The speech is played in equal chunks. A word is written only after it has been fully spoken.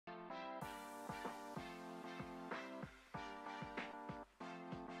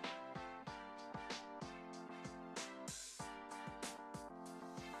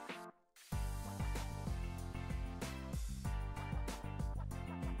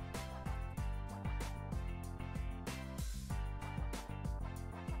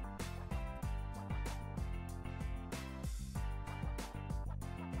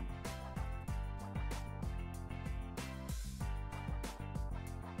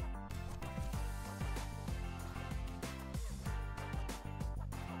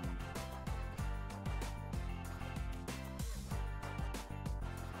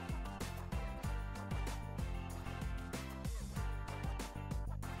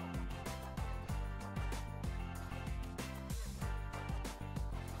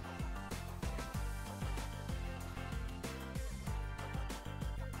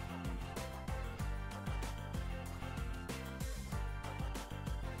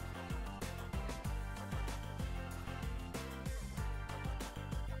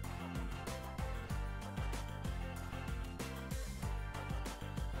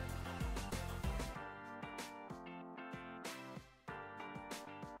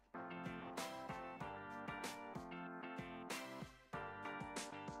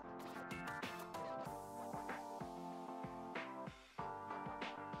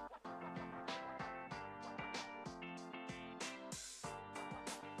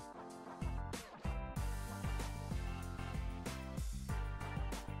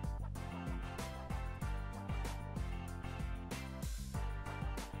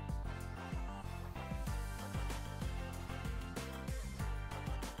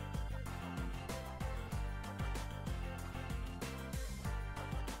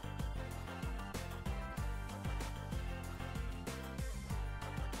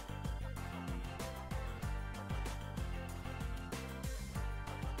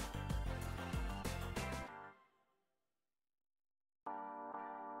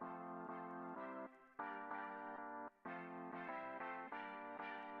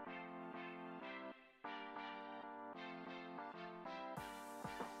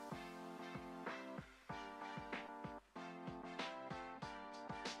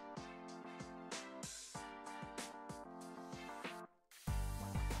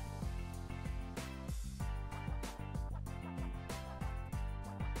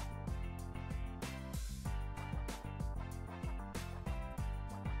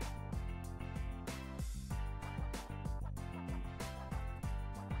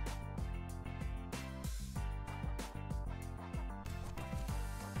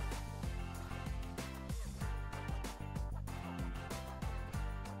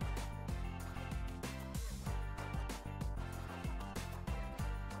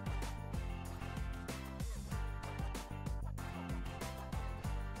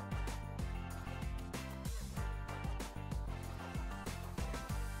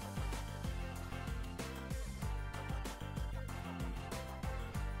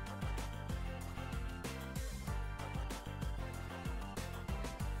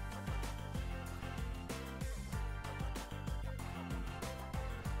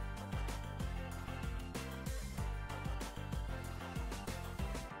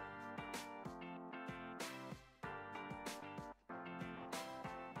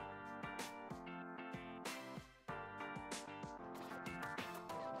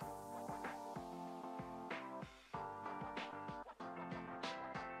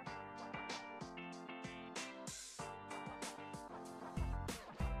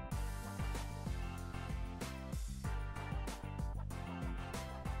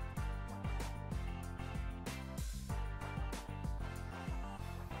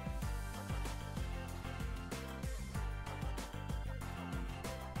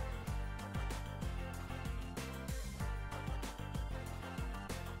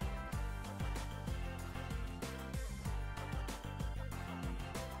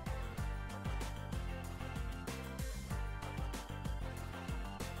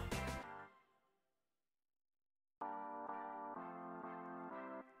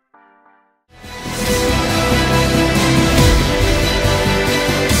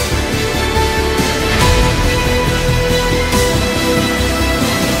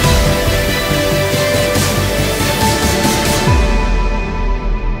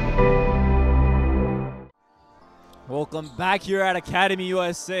I'm back here at Academy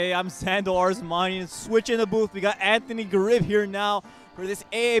USA. I'm Sando Armenian. Switching the booth. We got Anthony Garib here now for this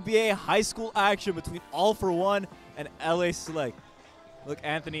AABA high school action between All for One and LA Select. Look,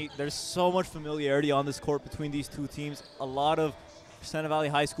 Anthony, there's so much familiarity on this court between these two teams. A lot of Santa Valley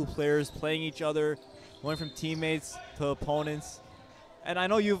High School players playing each other, going from teammates to opponents. And I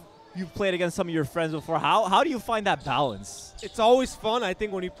know you've played against some of your friends before. How do you find that balance? It's always fun. I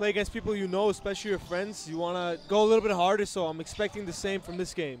think when you play against people you know, especially your friends, you want to go a little bit harder, so I'm expecting the same from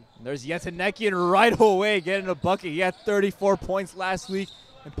this game. There's Yetanekian right away getting a bucket. He had 34 points last week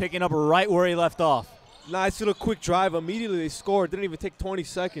and picking up right where he left off. Nice little quick drive. Immediately they scored. Didn't even take 20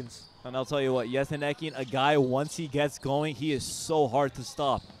 seconds. And I'll tell you what, Yetanekian, a guy, once he gets going, he is so hard to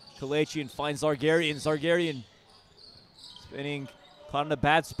stop. Kalechian finds Zargarian. Zargarian spinning. Caught in a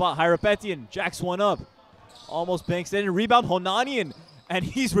bad spot. Hyrapetian jacks one up. Almost banks in. Rebound Honanian. And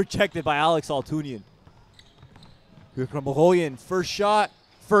he's rejected by Alex Altunian. Here comes Bohoyan. First shot,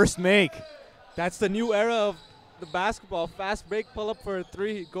 first make. That's the new era of the basketball. Fast break, pull up for a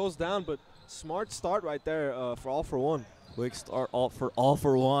three. It goes down, but smart start right there for All for One. Quick start All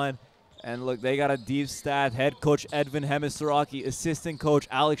for One. And look, they got a deep staff. Head coach Edvin Hemisaraki. Assistant coach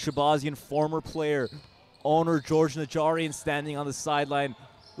Alex Shabazian, former player. Owner George Najarian standing on the sideline.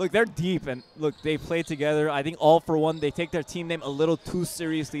 Look, they're deep, and look, they play together. I think All for One, they take their team name a little too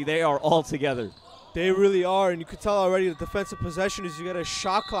seriously. They are all together. They really are, and you can tell already the defensive possession is you get a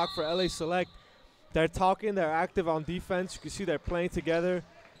shot clock for LA Select. They're talking, they're active on defense. You can see they're playing together.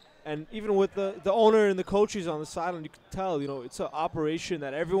 And even with the owner and the coaches on the sideline, you can tell, you know, it's an operation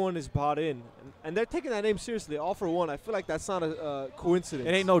that everyone is bought in. And they're taking that name seriously, All for One. I feel like that's not a coincidence.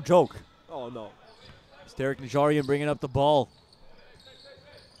 It ain't no joke. Oh, no. It's Derek Najarian bringing up the ball.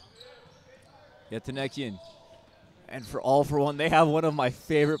 Yetanekian. And for All for One, they have one of my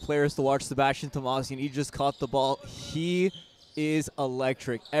favorite players to watch, Sebastian Tomasian. He just caught the ball. He is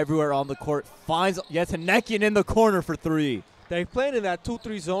electric everywhere on the court. Finds Yetanekian in the corner for three. They're playing in that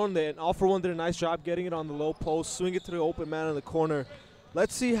 2-3 zone. And All for One did a nice job getting it on the low post, swing it to the open man in the corner.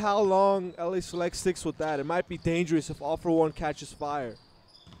 Let's see how long LA Select sticks with that. It might be dangerous if All for One catches fire.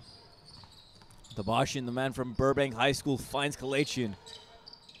 Dabashian, the man from Burbank High School, finds Kalechian.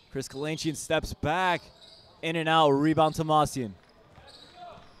 Chris Kalechian steps back, in and out, rebound to Masian.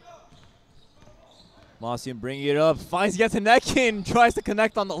 Masian bringing it up, finds Yetanekian, tries to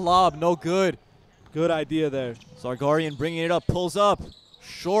connect on the lob, no good. Good idea there. Zargarian bringing it up, pulls up,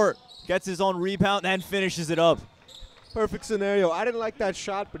 short, gets his own rebound, and finishes it up. Perfect scenario. I didn't like that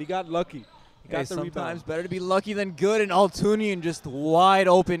shot, but he got lucky. He got the sometimes rebound. Better to be lucky than good, and Altunian just wide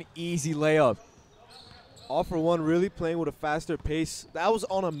open, easy layup. All for One really playing with a faster pace. That was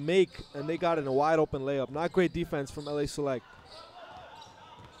on a make, and they got in a wide open layup. Not great defense from LA Select.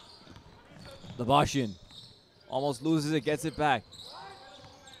 Dabashian almost loses it, gets it back.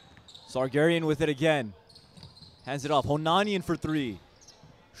 Zargarian with it again. Hands it off. Honanian for three.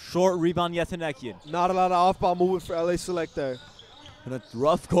 Short rebound, Yetanekian. Not a lot of off-ball movement for LA Select there. And a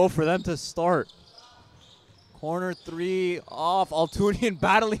rough go for them to start. Corner three off. Altunian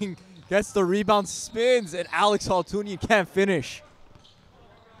battling. Gets the rebound, spins, and Alex Altunian can't finish.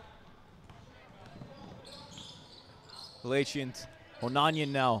 Kalechian,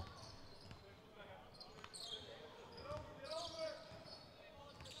 Honanian now.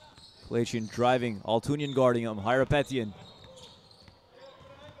 Kalechian driving, Altunian guarding him, Hyrapetian.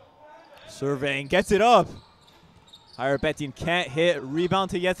 Surveying, gets it up. Hyrapetian can't hit, rebound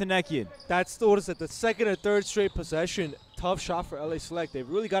to Yetanekian. That's the second or third straight possession. Tough shot for LA Select. They've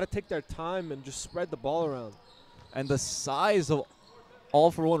really got to take their time and just spread the ball around. And the size of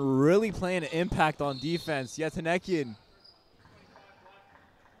All for One really playing an impact on defense. Yetanekian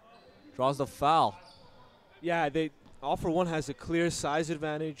draws the foul. Yeah, All for One has a clear size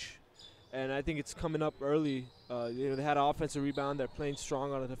advantage, and I think it's coming up early. They had an offensive rebound. They're playing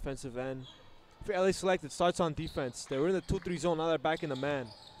strong on the defensive end. For LA Select, it starts on defense. They were in the 2-3 zone. Now they're back in the man.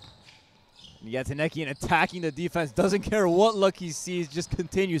 Yetanekian attacking the defense. Doesn't care what look he sees. Just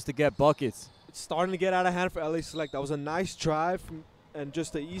continues to get buckets. It's starting to get out of hand for LA Select. That was a nice drive and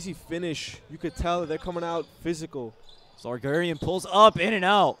just an easy finish. You could tell that they're coming out physical. Zargarian pulls up, in and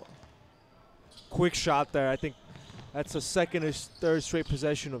out. Quick shot there. I think that's a second or third straight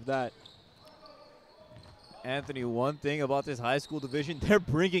possession of that. Anthony, one thing about this high school division, they're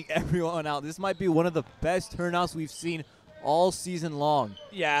bringing everyone out. This might be one of the best turnouts we've seen all season long.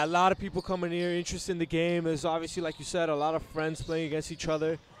 Yeah, a lot of people coming here, interested in the game. There's obviously, like you said, a lot of friends playing against each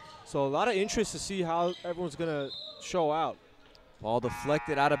other. So a lot of interest to see how everyone's going to show out. Ball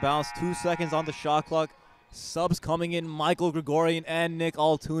deflected out of bounds, 2 seconds on the shot clock. Subs coming in, Michael Gregorian and Nick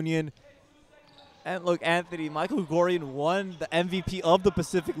Altunian. And look, Anthony, Michael Gregorian won the MVP of the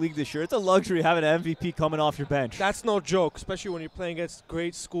Pacific League this year. It's a luxury having an MVP coming off your bench. That's no joke, especially when you're playing against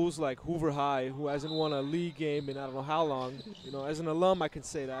great schools like Hoover High, who hasn't won a league game in I don't know how long. You know, as an alum, I can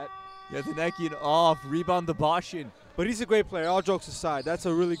say that. Yatanekian off, rebound the Bashian. But he's a great player, all jokes aside. That's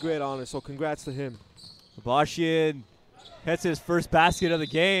a really great honor, so congrats to him. The Bashian hits his first basket of the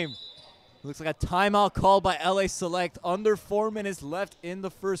game. Looks like a timeout called by LA Select. Under 4 minutes left in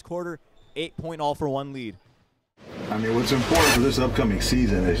the first quarter. 8-point all-for-one lead. I mean, what's important for this upcoming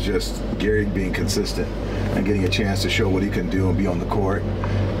season is just Gary being consistent and getting a chance to show what he can do and be on the court,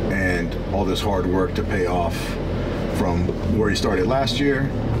 and all this hard work to pay off from where he started last year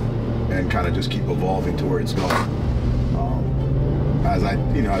and kind of just keep evolving to where it's going.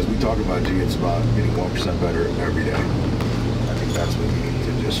 As we talk about, G, it's about getting 1% better every day. I think that's what we need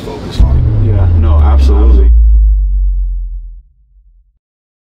to just focus on. Yeah, no, absolutely.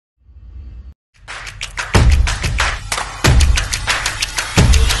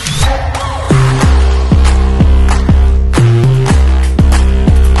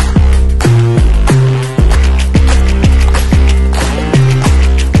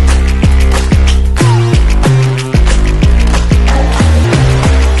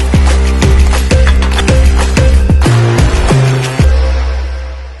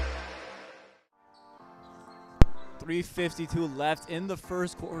 .352 left in the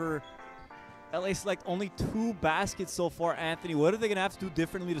first quarter. LA Select only 2 baskets so far. Anthony, what are they going to have to do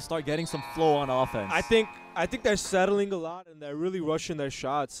differently to start getting some flow on offense? I think they're settling a lot, and they're really rushing their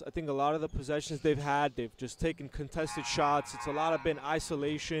shots. I think a lot of the possessions they've had, they've just taken contested shots. It's a lot of been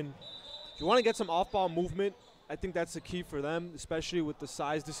isolation. If you want to get some off-ball movement, I think that's the key for them, especially with the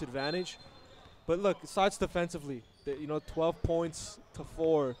size disadvantage. But look, it starts defensively. 12 points to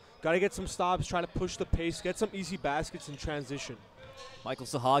 4. Got to get some stops, try to push the pace, get some easy baskets in transition. Michael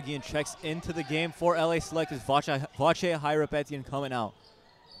Sahagian checks into the game for LA Select as Vache Hairapetian coming out.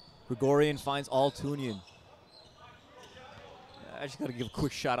 Gregorian finds Altunian. I just got to give a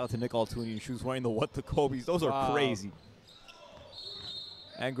quick shout out to Nick Altunian. She was wearing the What the Kobe's. Those are crazy.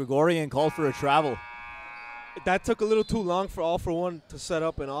 And Gregorian called for a travel. That took a little too long for All for One to set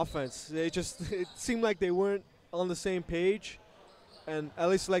up an offense. It seemed like they weren't on the same page. And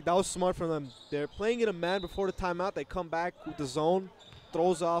LA Select, that was smart from them. They're playing it a man before the timeout. They come back with the zone,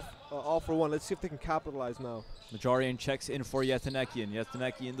 throws off All for One. Let's see if they can capitalize now. Najarian checks in for Yatanekian.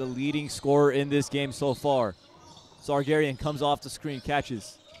 Yatanekian, the leading scorer in this game so far. Sargarian comes off the screen,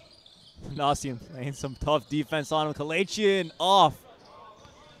 catches. Nasian playing some tough defense on him. Kalachian off.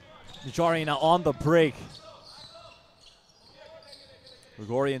 Najarian now on the break.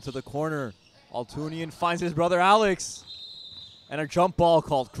 Gregorian to the corner. Altunian finds his brother Alex. And a jump ball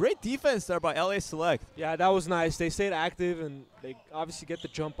called. Great defense there by LA Select. Yeah, that was nice. They stayed active, and they obviously get the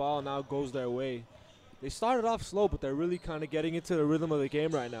jump ball, and now it goes their way. They started off slow, but they're really kind of getting into the rhythm of the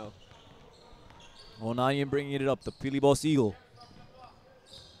game right now. Onanian bringing it up, the Pilibos Eagle.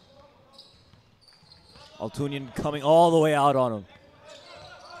 Altunian coming all the way out on him.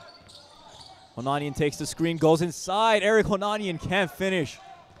 Onanian takes the screen, goes inside. Eric Onanian can't finish.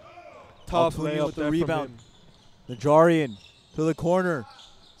 Tough Altunian layup with the there rebound. from him. Najarian to the corner.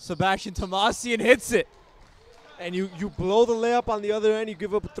 Sebastian Tomasian hits it. And you blow the layup on the other end, you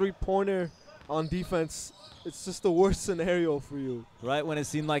give up a three-pointer on defense. It's just the worst scenario for you. Right when it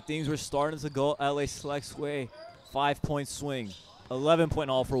seemed like things were starting to go LA Select's way. 5-point swing. 11-point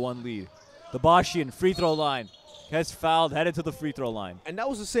all-for-one lead. The Bashian free throw line. Gets fouled, headed to the free throw line. And that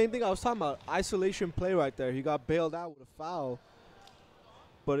was the same thing I was talking about. Isolation play right there. He got bailed out with a foul.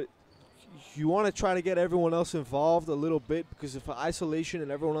 But you want to try to get everyone else involved a little bit, because if isolation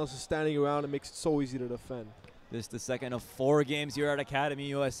and everyone else is standing around, it makes it so easy to defend. This is the second of 4 games here at Academy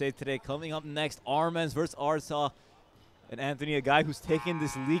USA today. Coming up next, Armens versus Arsa. And Anthony, a guy who's taken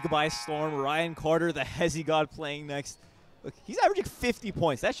this league by storm. Ryan Carter, the Hezi God, playing next. Look, he's averaging 50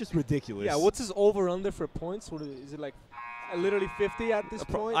 points. That's just ridiculous. Yeah, what's his over-under for points? What is it, like literally 50 at this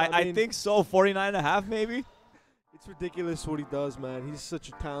point? I mean, think so, 49.5 maybe. It's ridiculous what he does, man. He's such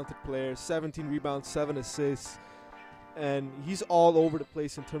a talented player. 17 rebounds, 7 assists. And he's all over the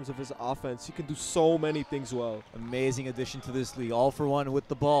place in terms of his offense. He can do so many things well. Amazing addition to this league. All for one with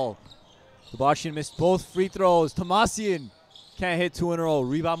the ball. Sebastian missed both free throws. Tomasian can't hit 2 in a row.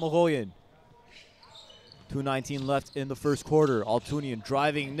 Rebound Mogoyan. 2:19 left in the first quarter. Altunian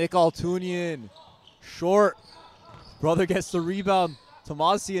driving. Nick Altunian. Short. Brother gets the rebound.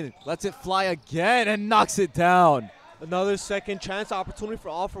 Tomasian lets it fly again and knocks it down. Another second chance opportunity for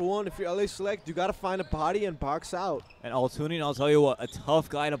All for One. If you're LA Select, you got to find a body and box out. And Altunian, I'll tell you what, a tough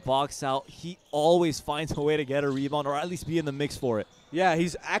guy to box out. He always finds a way to get a rebound or at least be in the mix for it. Yeah,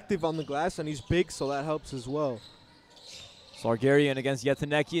 he's active on the glass and he's big, so that helps as well. Zargarian against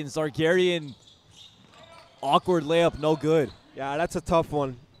Yetanekian. Zargarian, awkward layup, no good. Yeah, that's a tough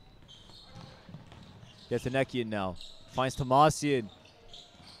one. Yetanekian now finds Tomasian.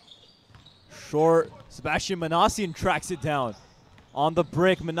 Short, Sebastian Manassian tracks it down. On the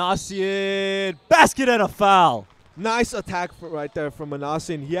brick, Manassian, basket and a foul. Nice attack right there from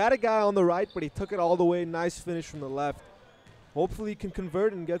Manassian. He had a guy on the right, but he took it all the way. Nice finish from the left. Hopefully he can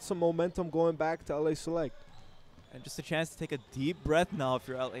convert and get some momentum going back to LA Select. And just a chance to take a deep breath now if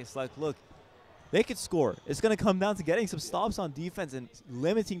you're LA Select. Look, they could score. It's going to come down to getting some stops on defense and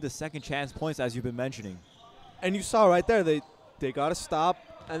limiting the second chance points, as you've been mentioning. And you saw right there, they got to stop,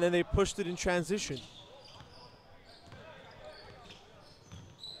 and then they pushed it in transition.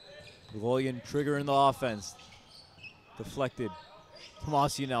 Mongolian triggering the offense. Deflected.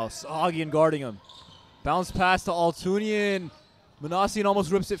 Tomasian now. Sahagian guarding him. Bounce pass to Altunian. Manassian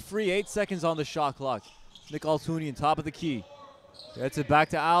almost rips it free. 8 seconds on the shot clock. Nick Altunian, top of the key. Gets it back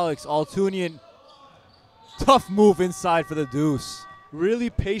to Alex. Altunian. Tough move inside for the deuce. Really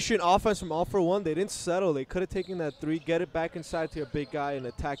patient offense from All for One. They didn't settle. They could have taken that three, get it back inside to your big guy, and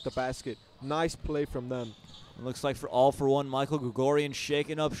attack the basket. Nice play from them. It looks like for All for One, Michael Gregorian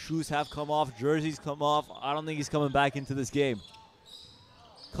shaking up. Shoes have come off. Jerseys come off. I don't think he's coming back into this game.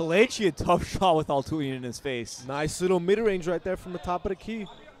 Kalechi, a tough shot with Altunian in his face. Nice little mid-range right there from the top of the key.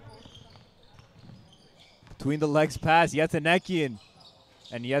 Between the legs pass, Yetanekian.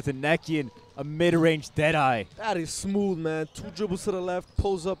 And Yetanekian, a mid-range deadeye. That is smooth, man. 2 dribbles to the left,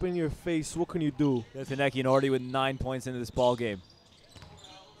 pulls up in your face. What can you do? Yetanekian already with 9 points into this ball game.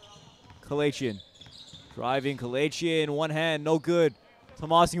 Kalechian. Driving Kalechian, one hand, no good.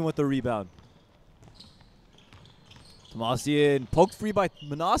 Tomasian with the rebound. Tomasian poked free by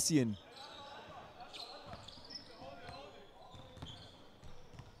Manassian.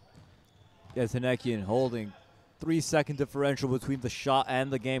 Yetanekian holding. 3-second differential between the shot and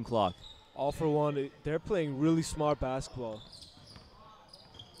the game clock. All for One, they're playing really smart basketball.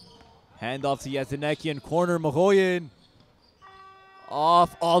 Handoff to Yetanekian, corner Mahoyan.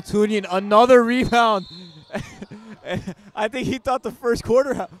 Off Altunian, another rebound. I think he thought the first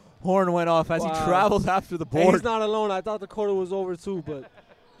quarter horn went off as he traveled after the board. Hey, he's not alone. I thought the quarter was over too, but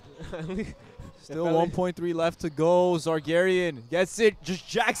still 1.3 left to go. Zargarian gets it, just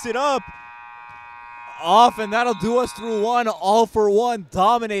jacks it up. Off, and that'll do us through one. All for One,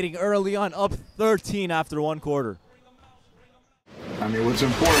 dominating early on, up 13 after one quarter. I mean, what's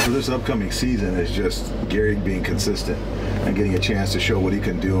important for this upcoming season is just Gary being consistent and getting a chance to show what he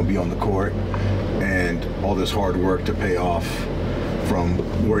can do and be on the court, and all this hard work to pay off from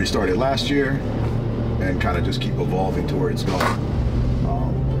where he started last year and kind of just keep evolving to where it's going.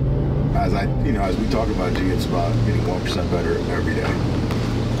 As we talk about, G, it's about getting 1% better every day.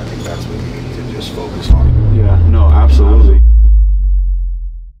 I think that's what we need to just focus on. Yeah, no, absolutely.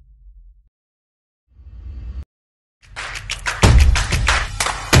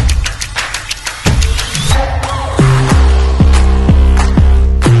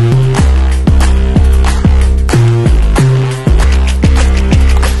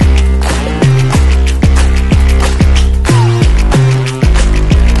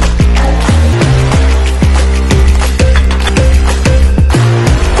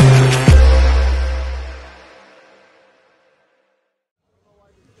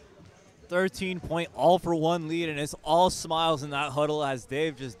 Point All for One lead, and it's all smiles in that huddle as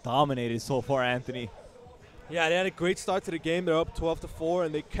they've just dominated so far, Anthony. Yeah, they had a great start to the game. They're up 12-4,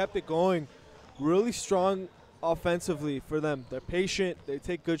 and they kept it going. Really strong offensively for them. They're patient. They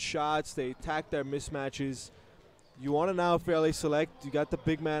take good shots. They attack their mismatches. You want to now for LA Select. You got the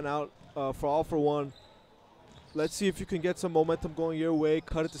big man out for All for One. Let's see if you can get some momentum going your way.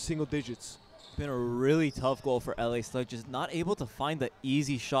 Cut it to single digits. It's been a really tough goal for LA Select. Just not able to find the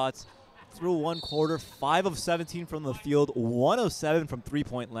easy shots. Through one quarter, 5 of 17 from the field, 1 of 7 from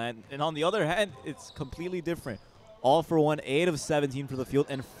three-point land. And on the other hand, it's completely different. All for One, 8 of 17 from the field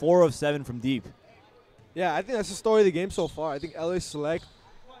and 4 of 7 from deep. Yeah, I think that's the story of the game so far. I think LA Select,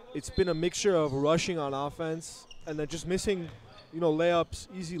 it's been a mixture of rushing on offense and then just missing, layups,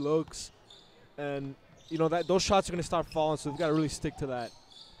 easy looks. And, those shots are going to start falling, so they've got to really stick to that.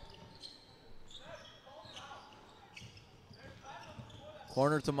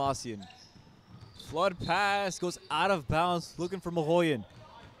 Corner to Masian. Flood pass goes out of bounds, looking for Mahoyan.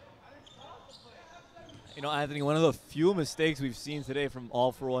 Anthony, one of the few mistakes we've seen today from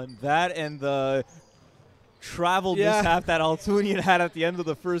All for One, that and the travel mishap that Altunian had at the end of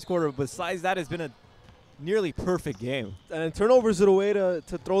the first quarter. Besides that, it's been a nearly perfect game. And turnovers are the way to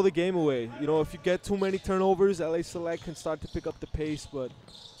throw the game away. You know, if you get too many turnovers, LA Select can start to pick up the pace. But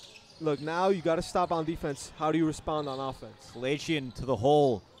look, now you got to stop on defense. How do you respond on offense? Kalachian to the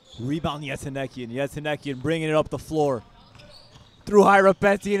hole. Rebound Yetinekian. Yetinekian bringing it up the floor. Through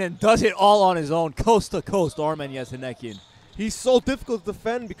Hyropetian and does it all on his own. Coast to coast, Armenian Yetinekian. He's so difficult to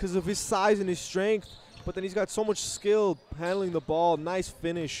defend because of his size and his strength. But then he's got so much skill handling the ball. Nice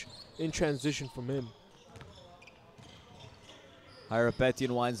finish in transition from him.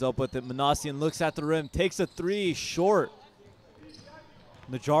 Hyropetian winds up with it. Manasian looks at the rim, takes a three, short.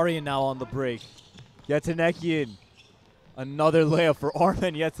 Najarian now on the break. Yetinekian, another layup for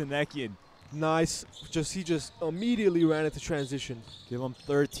Armen Yetinekian. Nice. He just immediately ran into transition. Give him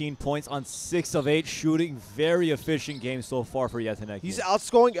 13 points on 6 of 8 shooting. Very efficient game so far for Yetinekian. He's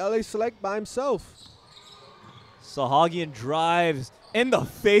outscoring LA Select by himself. Sahagian drives in the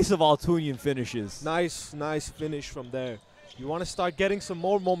face of Altunian finishes. Nice finish from there. You want to start getting some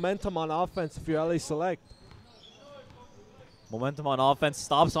more momentum on offense if you're LA Select. Momentum on offense,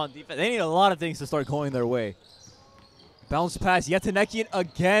 stops on defense. They need a lot of things to start going their way. Bounce pass, Yetinekian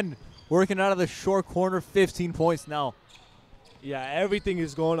again working out of the short corner, 15 points now. Yeah, everything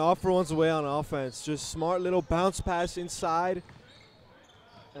is going off for one's way on offense. Just smart little bounce pass inside.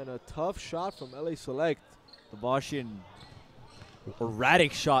 And a tough shot from LA Select. The Boschian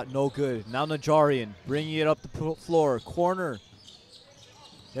erratic shot, no good. Now Najarian bringing it up the floor. Corner.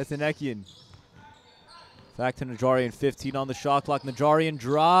 Yetinekian. Back to Najarian, 15 on the shot clock. Najarian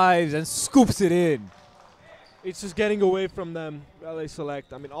drives and scoops it in. It's just getting away from them, LA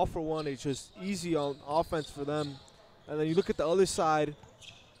Select. I mean, all for one, it's just easy on offense for them. And then you look at the other side,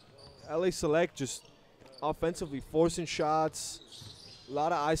 LA Select just offensively forcing shots, a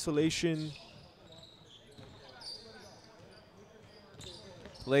lot of isolation.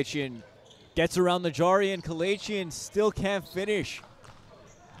 Kalachian gets around Najarian. Kalachian still can't finish.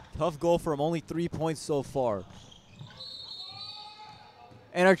 Tough goal for him, only 3 points so far.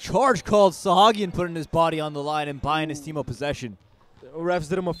 And a charge called. Sahagian putting his body on the line and buying his team a possession. The refs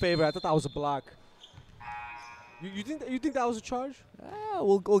did him a favor. I thought that was a block. You think that was a charge?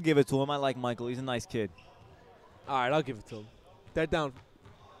 We'll give it to him. I like Michael. He's a nice kid. All right, I'll give it to him. They're down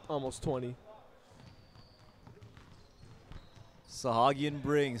almost 20. Sahagian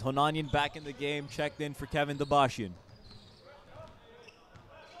brings Honanian back in the game. Checked in for Kevin Dabashian.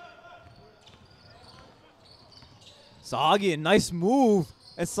 Sahagian, nice move.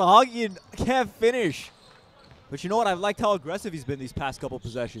 And Sahagian can't finish. But you know what? I've liked how aggressive he's been these past couple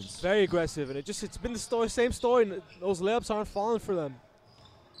possessions. Very aggressive. And it's been the same story. And those layups aren't falling for them.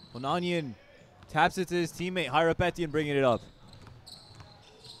 Honanian taps it to his teammate. Hyropetian bringing it up.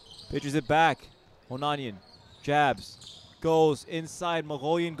 Pitches it back. Honanian jabs. Goes inside.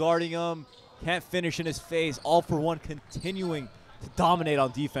 Magoyan guarding him. Can't finish in his face. All for one continuing to dominate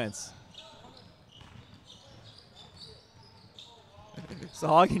on defense.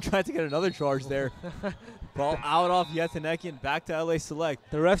 Sahagian tried to get another charge there. Ball out off Yetinekian. Back to LA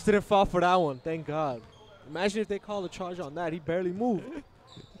Select. The refs didn't fall for that one. Thank God. Imagine if they called a charge on that. He barely moved.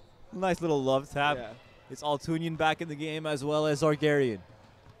 Nice little love tap. Yeah. It's Altunian back in the game as well as Zargarian.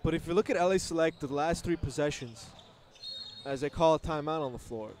 But if you look at LA Select, the last 3 possessions, as they call a timeout on the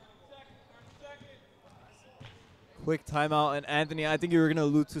floor. Quick timeout. And Anthony, I think you were going to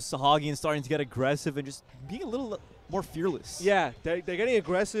allude to Sahagian starting to get aggressive and just being a little more fearless. Yeah, they're getting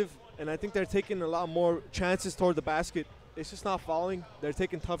aggressive, and I think they're taking a lot more chances toward the basket. It's just not falling. They're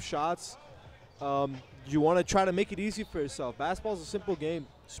taking tough shots. You want to try to make it easy for yourself. Basketball's a simple game.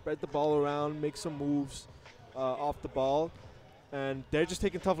 Spread the ball around, make some moves off the ball. And they're just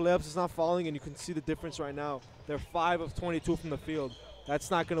taking tough layups. It's not falling, and you can see the difference right now. They're 5 of 22 from the field.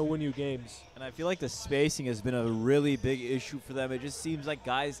 That's not going to win you games. And I feel like the spacing has been a really big issue for them. It just seems like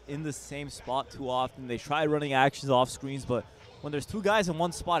guys in the same spot too often. They try running actions off screens, but when there's 2 guys in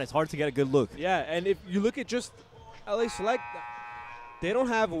one spot, it's hard to get a good look. Yeah, and if you look at just LA Select, they don't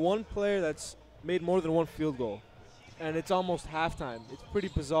have one player that's made more than 1 field goal. And it's almost halftime. It's pretty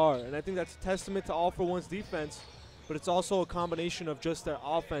bizarre. And I think that's a testament to All for One's defense, but it's also a combination of just their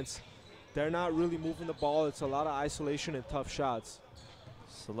offense. They're not really moving the ball. It's a lot of isolation and tough shots.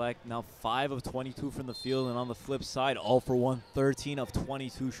 Select now 5 of 22 from the field, and on the flip side, All for One, 13 of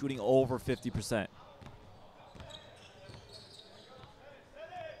 22, shooting over 50%.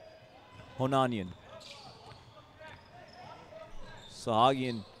 Honanian.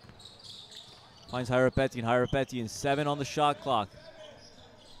 Sahagian finds Hyropetian. Hyropetian, 7 on the shot clock.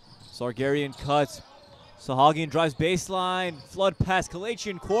 Zargarian cuts. Sahagian drives baseline. Flood pass.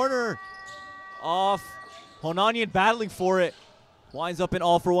 Kalachian corner. Off Honanian battling for it. Winds up in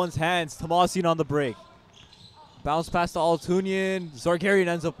All for One's hands. Tomasian on the break. Bounce pass to Altunian. Zargarian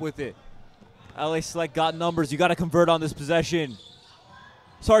ends up with it. LA Select got numbers. You got to convert on this possession.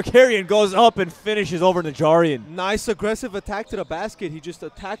 Zargarian goes up and finishes over Najarian. Nice aggressive attack to the basket. He just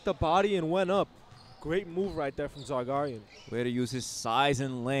attacked the body and went up. Great move right there from Zargarian. Way to use his size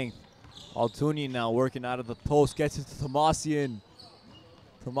and length. Altunian now working out of the post. Gets it to Tomasian.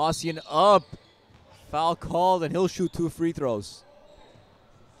 Tomasian up. Foul called, and he'll shoot 2 free throws.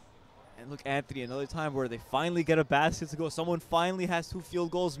 And look, Anthony, another time where they finally get a basket to go. Someone finally has 2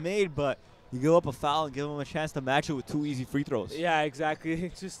 field goals made, but you give up a foul and give them a chance to match it with 2 easy free throws. Yeah, exactly.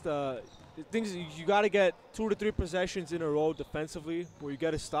 It's just things you got to get 2 to 3 possessions in a row defensively where you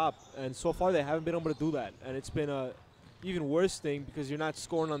get to stop. And so far they haven't been able to do that. And it's been a even worse thing because you're not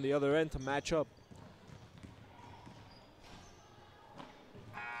scoring on the other end to match up.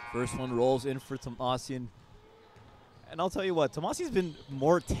 First one rolls in for Tomasian. And I'll tell you what, Tomasian's been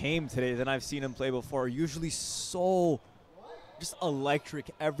more tame today than I've seen him play before. Usually so just electric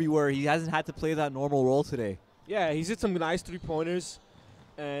everywhere. He hasn't had to play that normal role today. Yeah, he's hit some nice 3-pointers.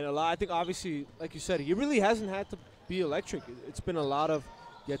 And a lot, I think obviously, like you said, he really hasn't had to be electric. It's been a lot of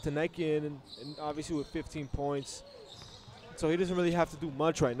Yetanekian and obviously with 15 points. So he doesn't really have to do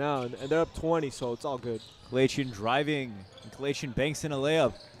much right now. And they're up 20, so it's all good. Kalachian driving. And Kalachian banks in a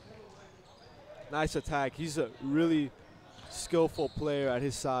layup. Nice attack. He's a really skillful player at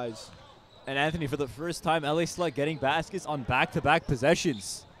his size. And Anthony, for the first time, LA Select getting baskets on back-to-back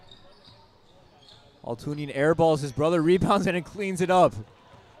possessions. Altunian airballs his brother, rebounds, and then cleans it up.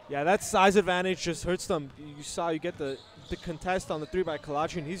 Yeah, that size advantage just hurts them. You get the contest on the 3 by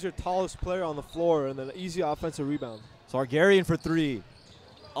Kalachian. He's your tallest player on the floor, and then an easy offensive rebound. Zargarian for 3.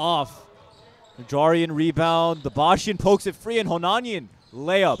 Off. Najarian rebound. The Bashian pokes it free, and Honanian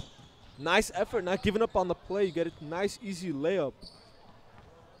layup. Nice effort, not giving up on the play. You get a nice, easy layup.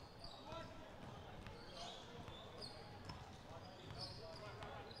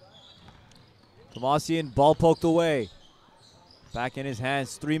 Tomasian, ball poked away. Back in his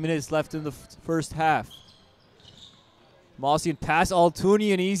hands. 3 minutes left in the first half. Tomasian pass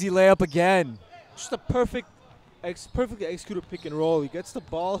Altunian, easy layup again. Just a perfectly executed pick and roll. He gets the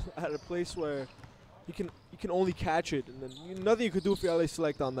ball at a place where he can only catch it, and then nothing you could do for LA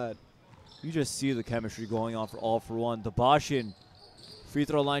Select on that. You just see the chemistry going on for All for One. The Bashian free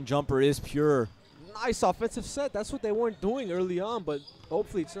throw line jumper is pure. Nice offensive set. That's what they weren't doing early on, but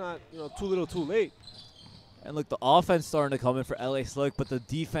hopefully it's not too little too late. And look, the offense starting to come in for LA Select, but the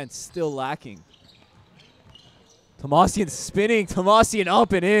defense still lacking. Tomasian spinning. Tomasian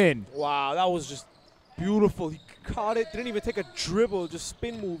up and in. Wow, that was just beautiful. He caught it. Didn't even take a dribble. Just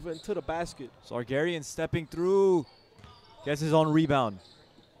spin move into the basket. Zargarian stepping through. Gets his own rebound.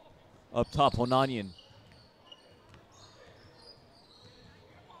 Up top, Honanian.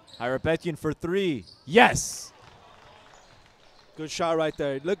 Hirapetian for 3. Yes! Good shot right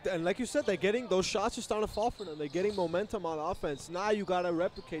there. Look, and like you said, they're getting those shots are starting to fall for them. They're getting momentum on offense. Now you got to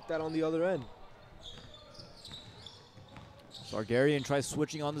replicate that on the other end. Zargarian tries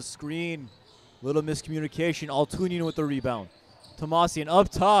switching on the screen. Little miscommunication. Altunian with the rebound. Tomasian up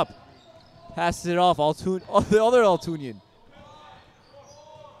top. Passes it off. The other Altunian.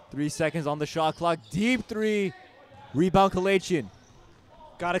 3 seconds on the shot clock. Deep 3. Rebound Kalachian.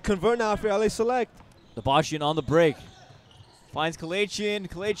 Got to convert now for LA Select. The Bashian on the break. Finds Kalachian.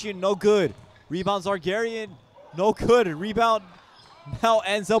 Kalachian no good. Rebound Zargarian. No good. Rebound now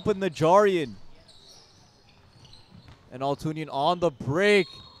ends up with Najarian. And Altunian on the break.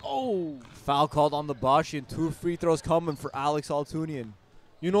 Oh! Foul called on the Bashian. 2 free throws coming for Alex Altunian.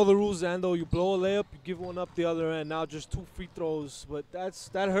 You know the rules, Zando. You blow a layup, you give one up the other end. Now just 2 free throws. But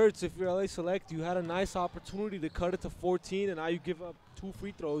that hurts if you're LA Select. You had a nice opportunity to cut it to 14, and now you give up 2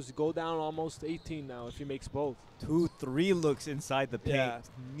 free throws. You go down almost 18 now if he makes both. 2-3 looks inside the paint.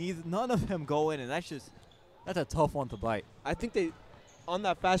 Yeah. None of them go in, and that's a tough one to bite. I think on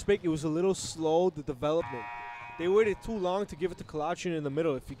that fast break, it was a little slow, the development. They waited too long to give it to Kalachian in the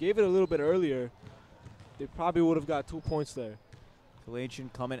middle. If you gave it a little bit earlier, they probably would have got 2 points there.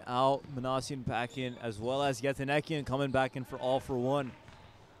 Kalachian coming out, Manasian back in, as well as Yetanekian coming back in for All for One.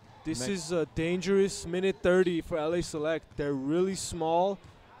 This is a dangerous minute 30 for LA Select. They're really small,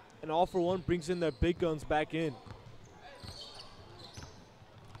 and All for One brings in their big guns back in.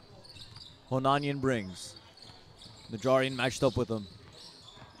 Honanian brings. Najarian matched up with him.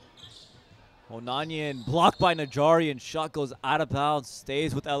 Honanian blocked by Najarian. Shot goes out of bounds,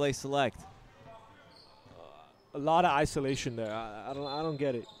 stays with LA Select. A lot of isolation there. I don't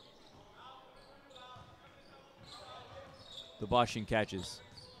get it. The Bashian catches.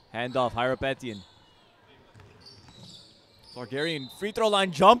 Handoff, Hirapetian. Zargarian free throw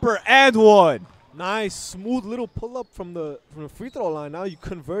line jumper and one. Nice, smooth little pull-up from the free throw line. Now you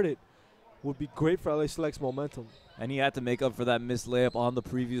convert it. Would be great for LA Select's momentum. And he had to make up for that missed layup on the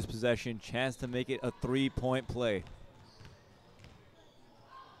previous possession. Chance to make it a 3-point play.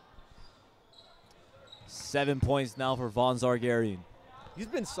 7 points now for Von Zargarian. He's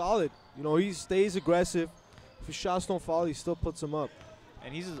been solid. You know, he stays aggressive. If his shots don't fall, he still puts them up.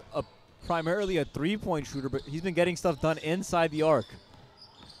 And he's primarily a 3-point shooter, but he's been getting stuff done inside the arc.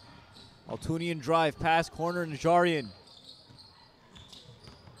 Altunian drive, pass, corner, Najarian.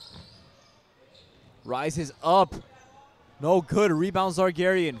 Rises up. No good. Rebound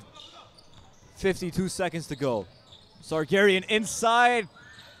Zargarian. 52 seconds to go. Zargarian inside.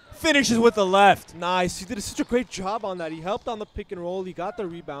 Finishes with the left. Nice. He did such a great job on that. He helped on the pick and roll. He got the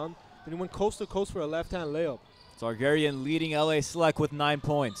rebound. Then he went coast to coast for a left-hand layup. Zargarian leading LA Select with 9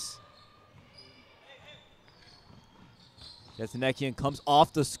 points. Yatsenekian comes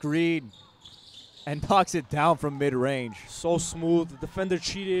off the screen and knocks it down from mid-range. So smooth. The defender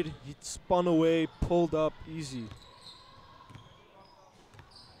cheated. He spun away, pulled up, easy.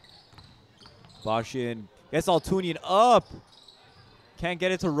 Bashin gets Altunian up. Can't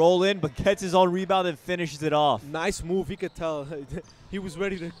get it to roll in, but gets his own rebound and finishes it off. Nice move. He could tell. He was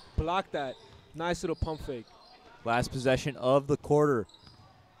ready to block that. Nice little pump fake. Last possession of the quarter.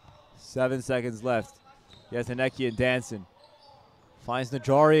 7 seconds left. Yatsenekian dancing. Finds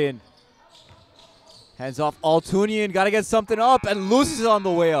Najarian. Hands off Altunian. Got to get something up and loses it on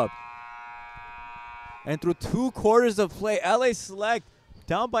the way up. And through 2 quarters of play, LA Select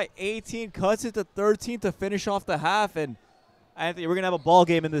down by 18, cuts it to 13 to finish off the half. And Anthony, we're going to have a ball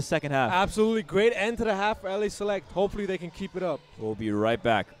game in the second half. Absolutely. Great end to the half for LA Select. Hopefully they can keep it up. We'll be right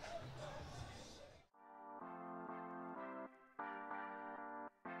back.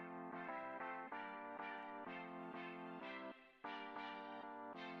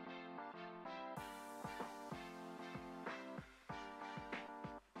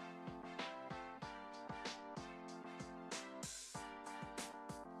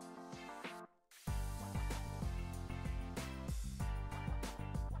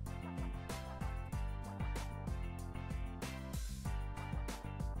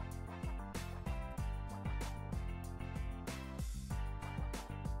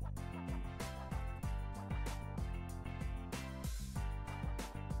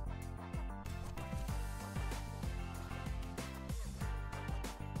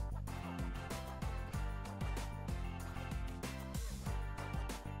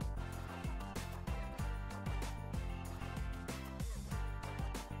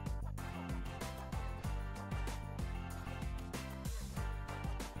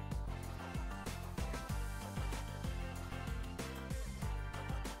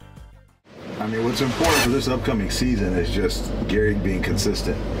 I mean, what's important for this upcoming season is just Gary being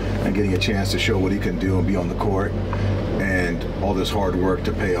consistent and getting a chance to show what he can do and be on the court, and all this hard work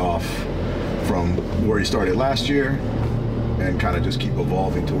to pay off from where he started last year and kind of just keep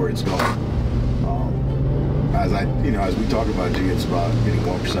evolving to where it's going. As we talk about G, it's about getting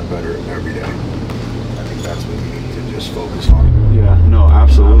 1% better every day. I think that's what we need to just focus on. Yeah, no,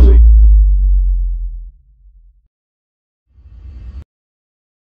 absolutely.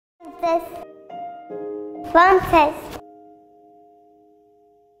 One test.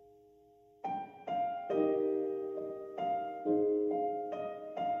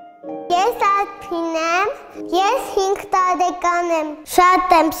 Ես Աթին եմ, ես 5 տարեկան եմ,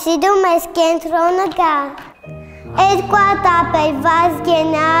 շատ եմ սիրում ես կենտրոնը գա, 2 հատ ապել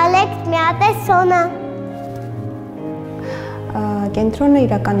Վազգեն Ալեքս, մի հատ է Սոնա։ Կենտրոնը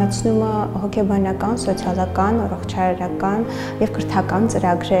իրականացնում է հոգեբանական, սոցիալական, առողջարարական եւ կրթական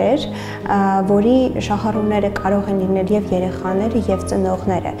ծրագրեր, որի շահառուները կարող են լինել եւ երեխաները եւ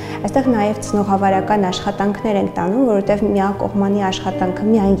ծնողները։ Այստեղ նաեւ ծնողավարական աշխատանքներ են տանում, որովհետեւ միակողմանի աշխատանքը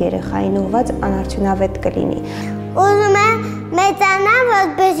միայն երեխային ուղղված անարդյունավետ կլինի։ Ուզում եմ մեծանամ,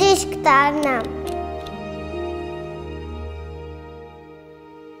 որ բժիշկ դառնամ։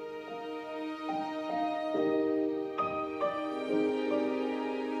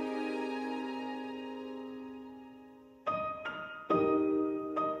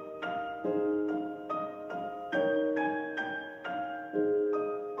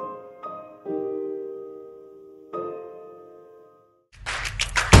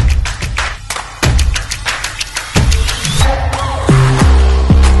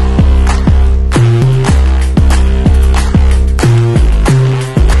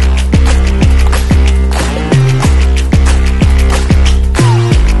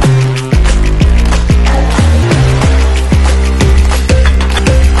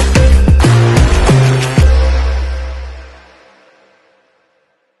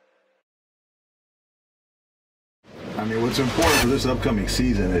 important for this upcoming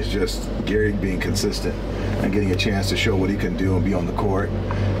season is just Gary being consistent and getting a chance to show what he can do and be on the court,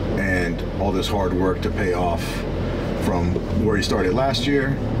 and all this hard work to pay off from where he started last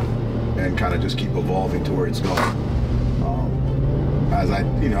year and kind of just keep evolving to where it's going.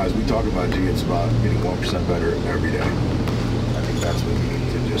 As we talk about G, it's about getting 1% better every day. I think that's what we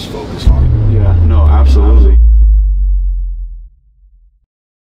need to just focus on. Yeah, no, absolutely.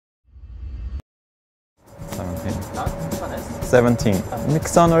 17.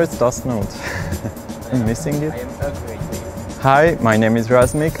 Mixonoris does not. I'm missing it. Hi, my name is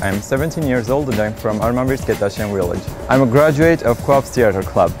Razmik. I'm 17 years old and I'm from Armenian village. I'm a graduate of Co-op's theater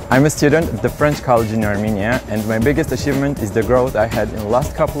club. I'm a student at the French college in Armenia, and my biggest achievement is the growth I had in the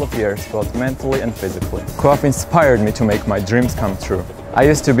last couple of years, both mentally and physically. Co-op inspired me to make my dreams come true. I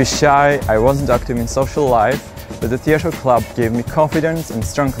used to be shy, I wasn't active in social life, but the theater club gave me confidence and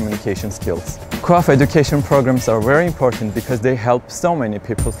strong communication skills. Co-op education programs are very important because they help so many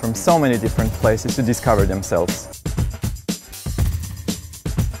people from so many different places to discover themselves.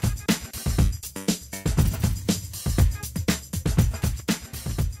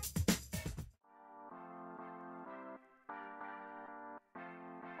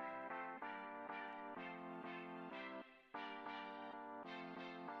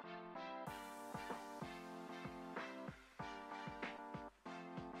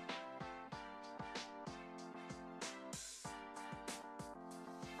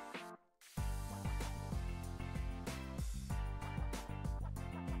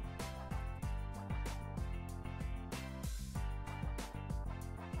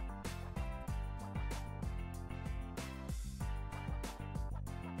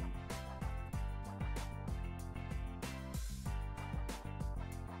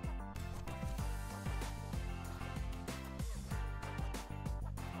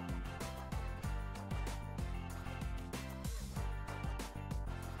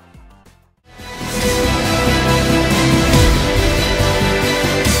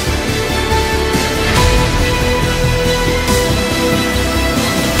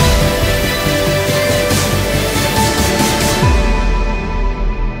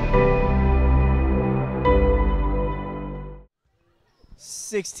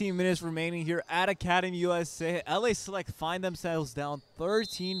 .16 minutes remaining here at Academy USA. LA Select find themselves down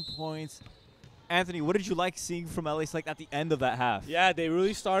 13 points. Anthony, what did you like seeing from LA Select at the end of that half? Yeah, they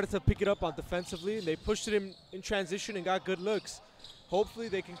really started to pick it up on defensively, and they pushed it in transition and got good looks. Hopefully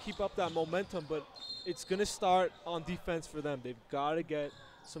they can keep up that momentum, but it's going to start on defense for them. They've got to get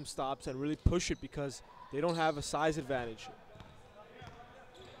some stops and really push it because they don't have a size advantage.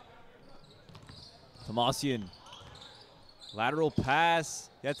 Tomasian. Lateral pass,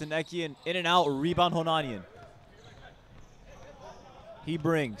 Yatanekian in and out, rebound Honanian. He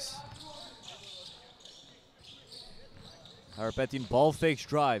brings. Harapetian ball fakes,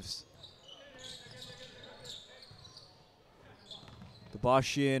 drives.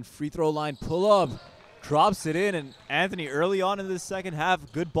 Dabashian, free throw line, pull up, drops it in, and Anthony early on in the second half,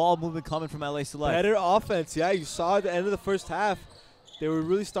 good ball movement coming from LA Select. Better offense, yeah, you saw at the end of the first half, they were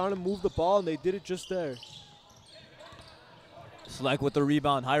really starting to move the ball, and they did it just there. Select with the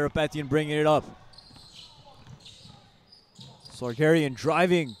rebound, Harapetian bringing it up. Sarkarian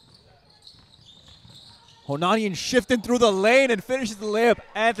driving. Honanian shifting through the lane and finishes the layup.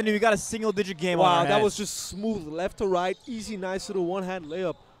 Anthony, we got a single-digit game on our hands. Wow, that was just smooth, left to right, easy, nice little one-hand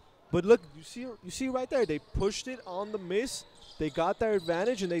layup. But look, you see right there, they pushed it on the miss, they got their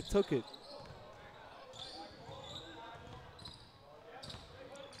advantage, and they took it.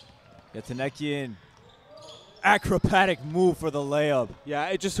 Yatanekian, acrobatic move for the layup. Yeah,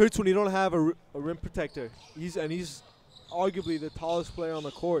 it just hurts when you don't have a rim protector. He's arguably the tallest player on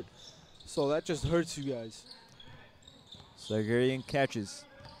the court. So that just hurts you guys. Sarkarian catches.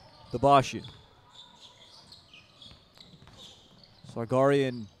 Dabashian.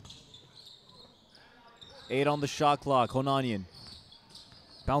 Sarkarian. 8 on the shot clock. Honanian.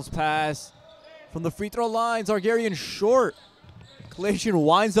 Bounce pass from the free throw line. Sarkarian short. Kalatian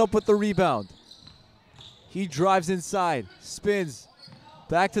winds up with the rebound. He drives inside. Spins.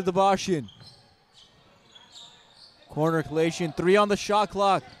 Back to Dabashian. Corner Kalatian. 3 on the shot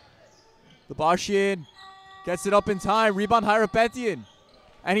clock. Dabashian gets it up in time. Rebound Harapetian.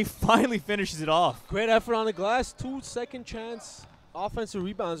 And he finally finishes it off. Great effort on the glass. 2 second chance offensive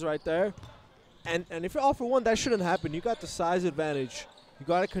rebounds right there. And if you're all for one, that shouldn't happen. You got the size advantage. You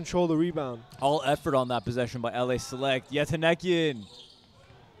got to control the rebound. All effort on that possession by LA Select. Yatanekian.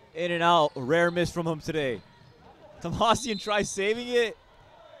 In and out. A rare miss from him today. Tomasian tries saving it.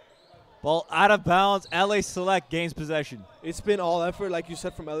 Ball out of bounds. LA Select gains possession. It's been all effort, like you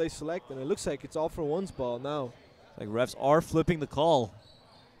said, from LA Select, and it looks like it's all for one's ball now. Like refs are flipping the call.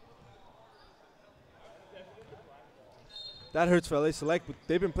 That hurts for LA Select, but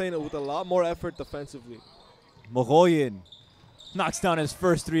they've been playing it with a lot more effort defensively. Mogollon knocks down his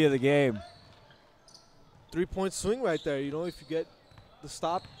first 3 of the game. 3-point swing right there. You know, if you get the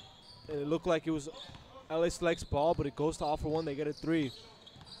stop, and it looked like it was LA Select's ball, but it goes to all for one, they get a 3.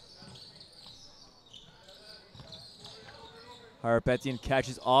 Harapetian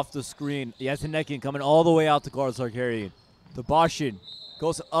catches off the screen. Yazinekian coming all the way out to guard Zarkarian. Dabashin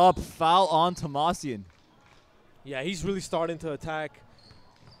goes up, foul on Tomasian. Yeah, he's really starting to attack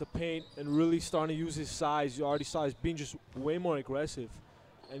the paint and really starting to use his size. You already saw he's being just way more aggressive.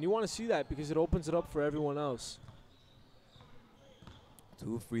 And you want to see that because it opens it up for everyone else.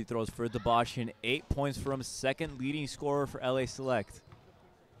 2 free throws for Dabashin. 8 points for him, second leading scorer for LA Select.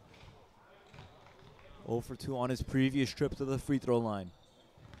 0 for 2 on his previous trip to the free throw line.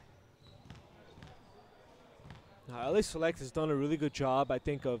 Now, LA Select has done a really good job, I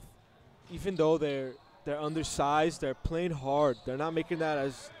think, of even though they're undersized, they're playing hard. They're not making that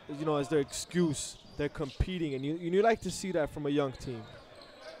as their excuse. They're competing, and you like to see that from a young team.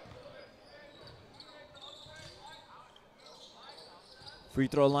 Free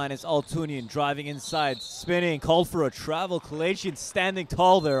throw line is Altunian driving inside, spinning, called for a travel. Kalachian standing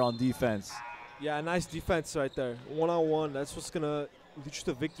tall there on defense. Yeah, nice defense right there. One-on-one, that's what's going to lead you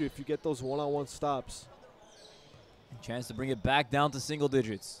to victory if you get those one-on-one stops. Chance to bring it back down to single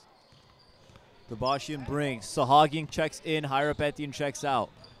digits. Dabashian brings. Sahagian checks in. Harapetian checks out.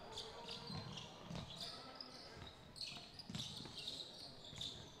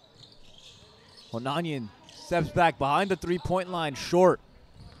 Honanian steps back behind the three-point line, short.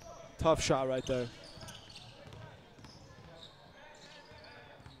 Tough shot right there.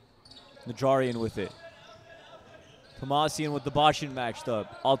 Najarian with it. Tomasian with Dabashian matched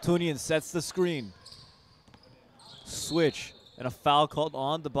up. Altunian sets the screen. Switch. And a foul called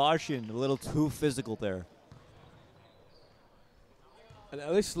on Dabashian. A little too physical there. And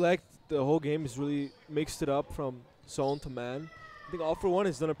LA Select, the whole game has really mixed it up from zone to man. I think All for One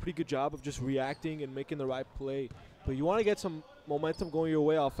has done a pretty good job of just reacting and making the right play. But you want to get some momentum going your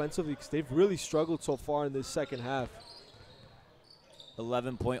way offensively because they've really struggled so far in this second half.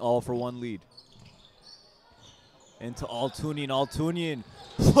 11-point All for One lead. Into Altunian. Altunian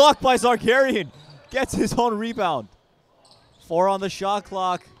blocked by Zarkarian. Gets his own rebound. 4 on the shot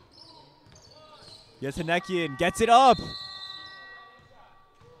clock. Yazinekian gets it up.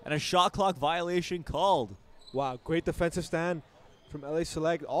 And a shot clock violation called. Wow, great defensive stand from LA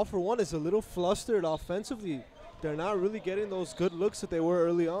Select. All for One is a little flustered offensively. They're not really getting those good looks that they were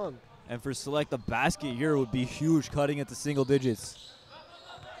early on. And for Select, the basket here would be huge, cutting into single digits.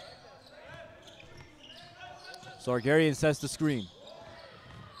 Zarkarian sets the screen.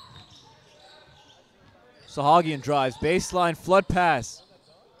 Sahagian drives, baseline, flood pass.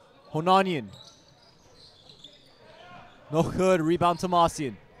 Honanian. No good, rebound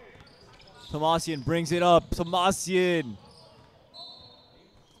Tomasian. Tomasian brings it up, Tomasian.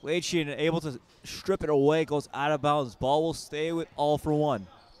 Lechian able to strip it away, goes out of bounds. Ball will stay with All for One.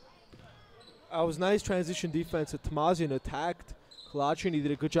 It was nice transition defense. Tomasian attacked Kalachian. He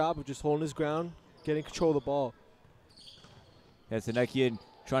did a good job of just holding his ground, getting control of the ball. Yazinekian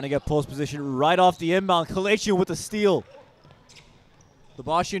trying to get post position right off the inbound. Kalachian with the steal.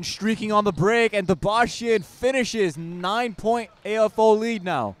 Dabashian streaking on the break, and Dabashian finishes. 9-point AFO lead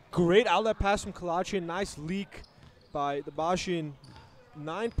now. Great outlet pass from Kalachian. Nice leak by Dabashian.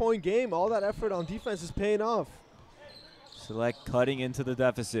 9-point game. All that effort on defense is paying off. Select cutting into the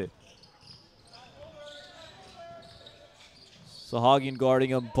deficit. Sahagian guarding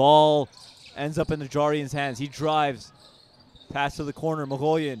him. Ball ends up in Najarian's hands. He drives. Pass to the corner.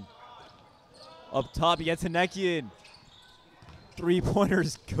 Mogollon. Up top, Yazinekian.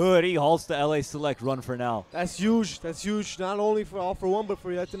 Three-pointers good. He halts the LA Select run for now. That's huge. That's huge. Not only for All for One, but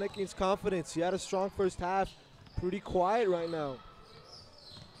for Yazinekian's confidence. He had a strong first half. Pretty quiet right now.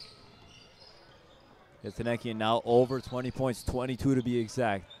 Yazinekian now over 20 points, 22 to be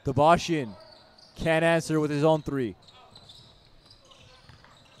exact. Dabashian can't answer with his own three.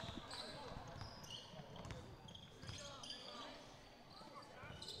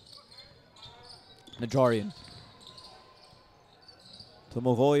 Najarian. To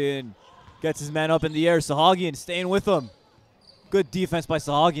Mogollon. Gets his man up in the air. Sahagian staying with him. Good defense by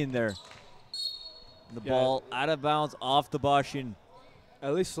Sahagian there. And the ball out of bounds off Dabashian.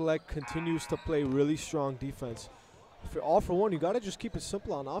 LA Select continues to play really strong defense. If you're All for One, you got to just keep it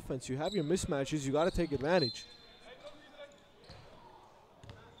simple on offense. You have your mismatches. You got to take advantage.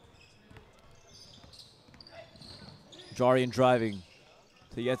 Najarian driving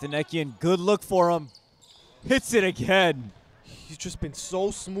to Yazinekian. Good look for him. Hits it again. He's just been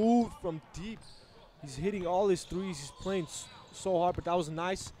so smooth from deep. He's hitting all his threes. He's playing so hard, but that was a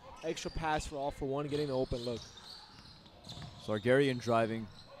nice extra pass for All for One, getting an open look. Sargarian driving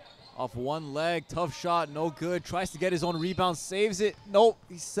off one leg. Tough shot, no good. Tries to get his own rebound, saves it. Nope,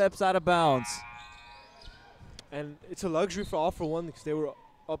 he steps out of bounds. And it's a luxury for All for One because they were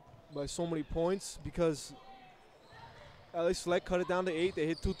up by so many points because LA Select cut it down to 8. They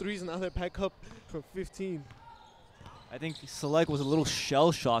hit 2 threes, and now they're back up from 15. I think Select was a little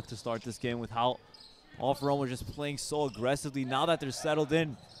shell-shocked to start this game with how All for One was just playing so aggressively. Now that they're settled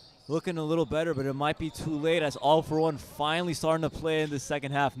in, looking a little better, but it might be too late as All for One finally starting to play in the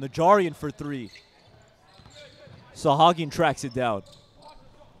second half. Najarian for 3. Sahagin tracks it down.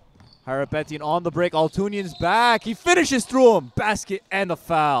 Harapetian on the break. Altunian's back. He finishes through him. Basket and a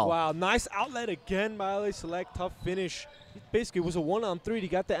foul. Wow, nice outlet again by LA Select. Tough finish. Basically, it was a 1-on-3. He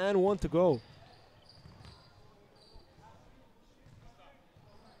got the and 1 to go.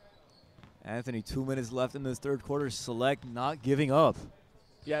 Anthony, 2 minutes left in this third quarter. Select not giving up.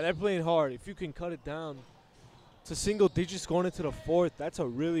 Yeah, they're playing hard. If you can cut it down to single digits going into the fourth, that's a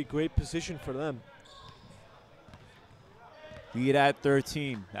really great position for them. Lead at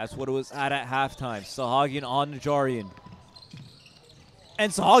 13. That's what it was at halftime. Sahagin on Najarian.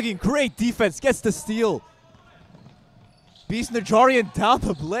 And Sahagin, great defense, gets the steal. Beats Najarian down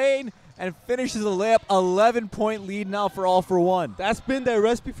the lane and finishes the layup. 11-point lead now for All for One. That's been their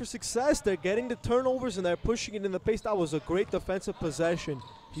recipe for success. They're getting the turnovers and they're pushing it in the pace. That was a great defensive possession.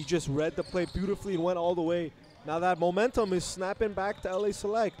 He just read the play beautifully and went all the way. Now that momentum is snapping back to LA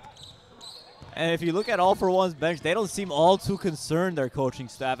Select. And if you look at All for One's bench, they don't seem all too concerned, their coaching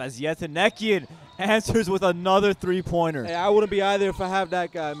staff, as Yetanekian answers with another three-pointer. Hey, I wouldn't be either if I have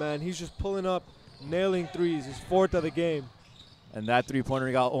that guy, man. He's just pulling up, nailing threes. His 4th of the game. And that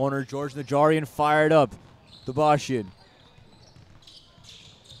three-pointer got owner George Najarian fired up. Dabashian.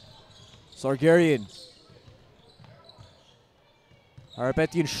 Sargarian.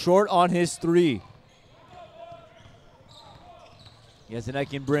 Harapetian short on his 3.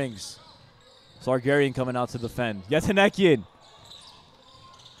 Yetanekian brings. Sargarian coming out to defend. Yetanekian.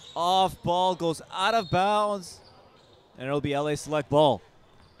 Off ball, goes out of bounds. And it'll be LA Select ball.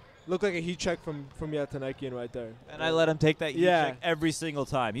 Looked like a heat check from Yetanekian right there. And I let him take that heat check every single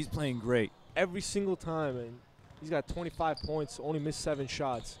time. He's playing great. Every single time, and he's got 25 points, only missed 7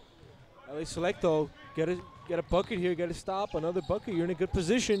 shots. LA Select, though, get a bucket here, get a stop, another bucket. You're in a good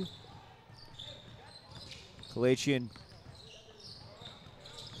position. Kalachian.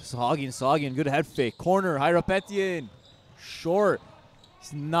 Sahagin, good head fake. Corner, Harapetian. Short.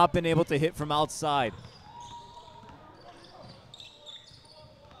 He's not been able to hit from outside.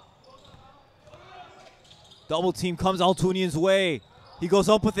 Double team comes Altunian's way. He goes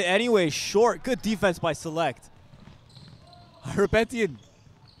up with it anyway. Short. Good defense by Select. Harapetian.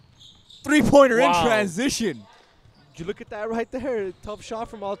 Three-pointer in transition. Did you look at that right there? Tough shot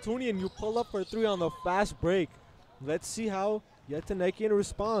from Altunian. You pull up for a 3 on the fast break. Let's see how Yetanekian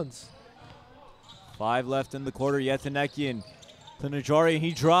responds. 5 left in the quarter. Yetanekian to Najarian.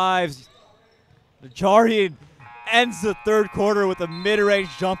 He drives. Najarian ends the third quarter with a mid-range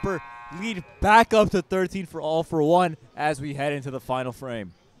jumper. Lead back up to 13 for All for One as we head into the final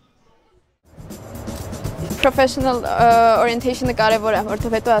frame. Professional orientation կարևոր է,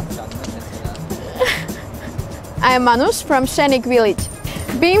 որովհետեւ I am Manush from Shenik village.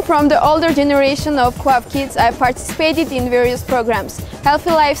 Being from the older generation of Co-op kids, I participated in various programs: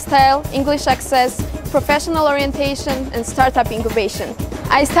 healthy lifestyle, English access, professional orientation, and startup incubation.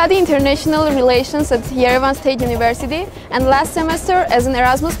 I study international relations at Yerevan State University, and last semester, as an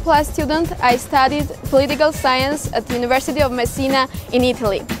Erasmus Plus student, I studied political science at the University of Messina in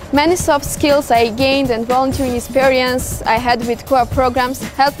Italy. Many soft skills I gained and volunteering experience I had with co-op programs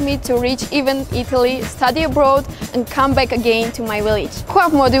helped me to reach even Italy, study abroad, and come back again to my village.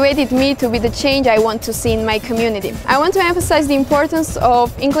 Co-op motivated me to be the change I want to see in my community. I want to emphasize the importance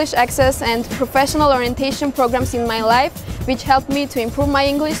of English access and professional orientation programs in my life, which helped me to improve my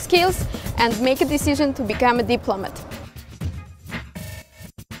English skills and make a decision to become a diplomat.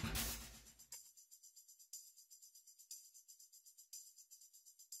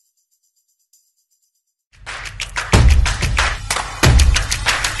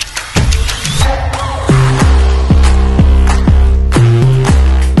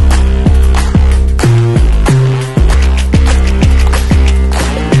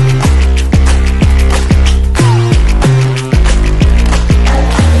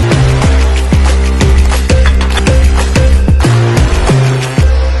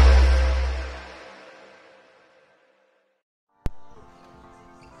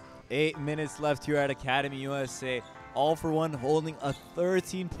 8 minutes left here at Academy USA. All for One holding a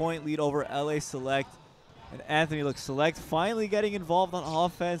 13-point lead over LA Select. And Anthony, look, Select finally getting involved on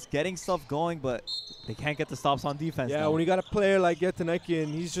offense, getting stuff going, but they can't get the stops on defense. Yeah, now. when you got a player like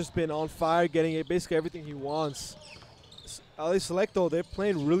Yetenekian, he's just been on fire, getting basically everything he wants. LA Select, though, they're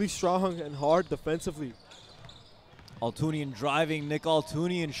playing really strong and hard defensively. Altunian driving, Nick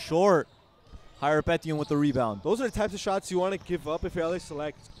Altunian short. Hyperpetian with the rebound. Those are the types of shots you want to give up if you're LA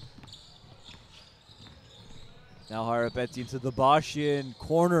Select. Now Hyperpetian to the Bashian.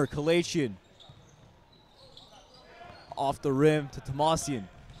 Corner, Kalatian. Off the rim to Tomasian.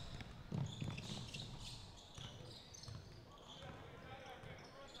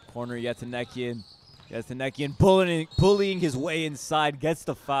 Corner, Yetenekian. Yetenekian bullying his way inside, gets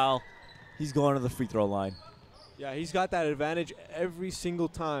the foul. He's going to the free throw line. Yeah, he's got that advantage every single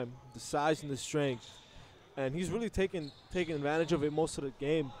time, the size and the strength. And he's really taking advantage of it most of the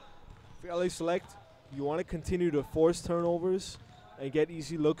game. For LA Select, you want to continue to force turnovers and get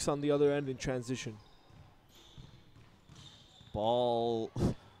easy looks on the other end in transition. Ball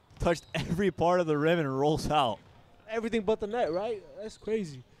touched every part of the rim and rolls out. Everything but the net, right? That's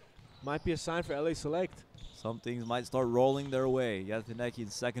crazy. Might be a sign for LA Select. Some things might start rolling their way.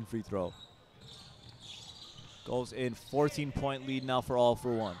 Yetenekian's second free throw. Goes in, 14-point lead now for All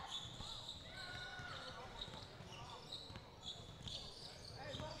for One.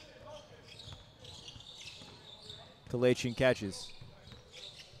 Kalachin catches.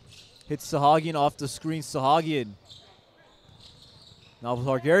 Hits Sahagian off the screen. Sahagian. Now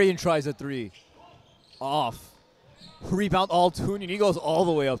Targaryen tries a three. Off. Rebound Altunian. He goes all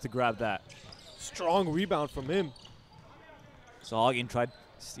the way up to grab that. Strong rebound from him. Sahagian tried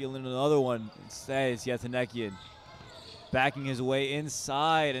stealing another one. Instead, it's Yetenekian. Backing his way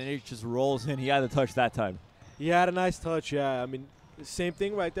inside, and it just rolls in. He had the touch that time. He had a nice touch, yeah. I mean, the same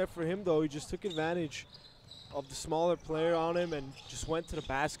thing right there for him, though. He just took advantage of the smaller player on him and just went to the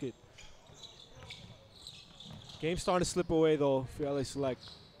basket. Game's starting to slip away, though, for LA Select.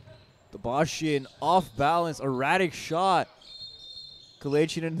 The Bashian off balance, erratic shot.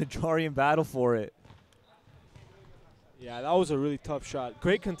 Kalachin and Najarian battle for it. Yeah, that was a really tough shot.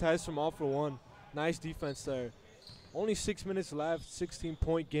 Great contest from All for One. Nice defense there. Only 6 minutes left,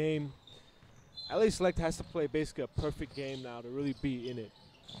 16-point game. LA Select has to play basically a perfect game now to really be in it.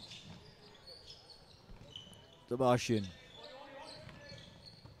 The Bashian.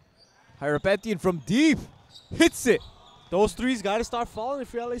 Hyperpetian from deep. Hits it. Those threes got to start falling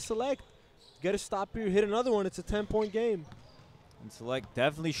if you're LA Select. Get a stop here, hit another one. It's a 10-point game. And Select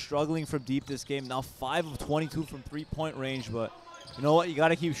definitely struggling from deep this game. Now 5 of 22 from three-point range, but you know what? You got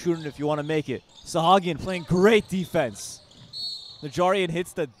to keep shooting if you want to make it. Sahagian playing great defense. Najarian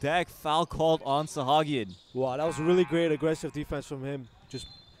hits the deck. Foul called on Sahagian. Wow, that was really great aggressive defense from him. Just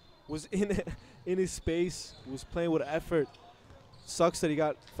was in his space, was playing with effort. Sucks that he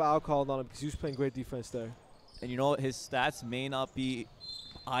got foul called on him because he was playing great defense there. And you know what? His stats may not be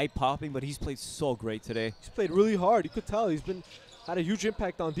eye-popping, but he's played so great today. He's played really hard. You could tell he's had a huge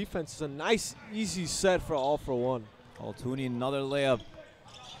impact on defense. It's a nice, easy set for All for One. Altunian, another layup.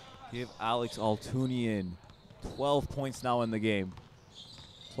 Give Alex Altunian 12 points now in the game.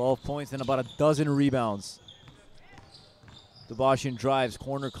 12 points and about a dozen rebounds. Dabashian drives,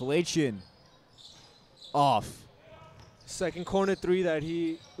 corner Kalachin. Off. Second corner three that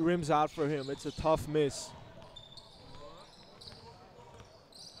he rims out for him. It's a tough miss.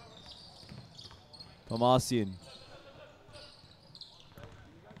 Tomasian.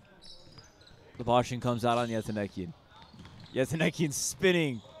 Dabashian comes out on Yetenekian. Yetenekian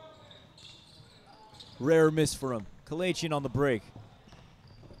spinning. Rare miss for him. Kalachin on the break.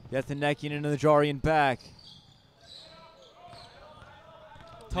 Yetenekian and Najarian back.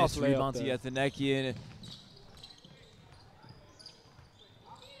 Tough rebound to there. Yetenekian.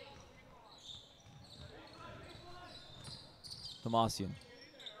 Tomasian.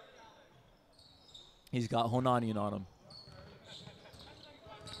 He's got Honanian on him.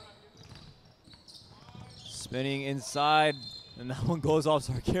 Spinning inside, and that one goes off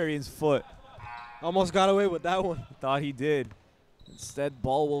Sarkarian's foot. Almost got away with that one. Thought he did. Instead,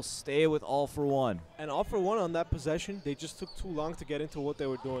 ball will stay with All for One. And All for One on that possession, they just took too long to get into what they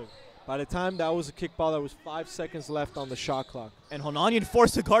were doing. By the time that was a kickball, there was 5 seconds left on the shot clock. And Honanian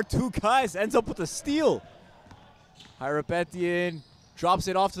forced to guard two guys, ends up with a steal. Hyperpetian drops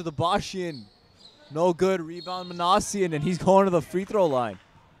it off to the Bashian. No good, rebound Manasian, and he's going to the free throw line.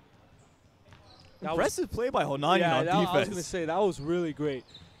 Impressive play by Honanian on defense. I was going to say, that was really great.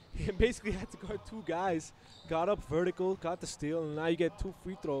 He basically had to guard two guys, got up vertical, got the steal, and now you get 2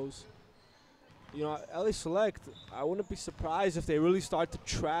 free throws. you know, LA Select, I wouldn't be surprised if they really start to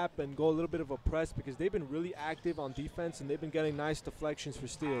trap and go a little bit of a press, because they've been really active on defense and they've been getting nice deflections for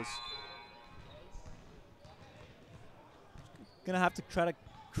steals. Gonna have to try to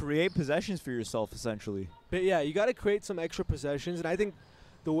create possessions for yourself, essentially. But yeah, you got to create some extra possessions, and I think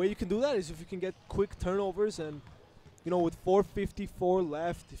the way you can do that is if you can get quick turnovers, and you know, with 4:54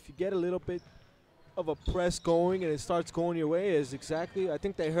 left, if you get a little bit of a press going and it starts going your way, is exactly, I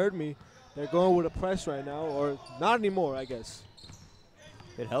think they heard me. They're going with a press right now, or not anymore, I guess.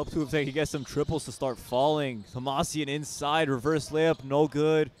 It helps too if they can get some triples to start falling. Tomasian inside, reverse layup, no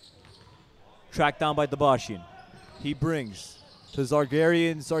good. Tracked down by Dabashian. He brings to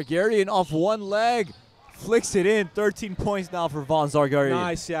Zargarian. Zargarian off one leg. Flicks it in. 13 points now for Von Zargarian.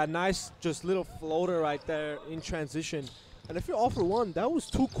 Nice, yeah, nice just little floater right there in transition. And if you're all for one, that was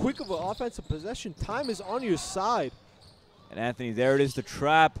too quick of an offensive possession. Time is on your side. And Anthony, there it is, the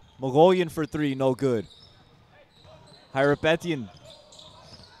trap. Mongolian for three, no good. Hyrapetian.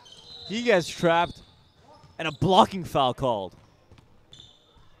 He gets trapped. And a blocking foul called.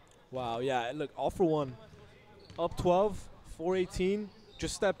 Wow, yeah, look, all for one. Up 12, 4:18.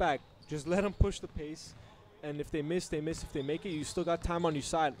 Just step back. Just let them push the pace. And if they miss, they miss. If they make it, you still got time on your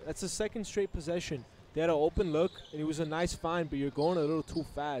side. That's the second straight possession. They had an open look, and it was a nice find, but you're going a little too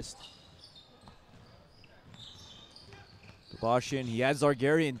fast. Dabashian, he had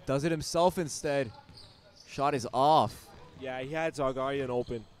Zargarian, does it himself instead. Shot is off. Yeah, he had Zargarian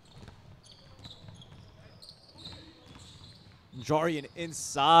open. Jarian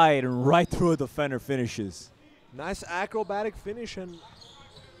inside and right through a defender finishes. Nice acrobatic finish, and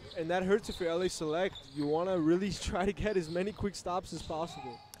that hurts if you're LA Select. You want to really try to get as many quick stops as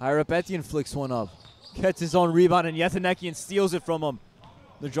possible. Hyrapetian flicks one up. Gets his own rebound, and Yatanekian steals it from him.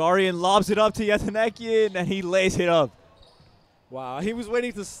 Najarian lobs it up to Yatanekian, and he lays it up. Wow, he was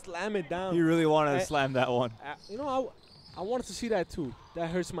waiting to slam it down. He really wanted to slam that one. You know, I wanted to see that too. That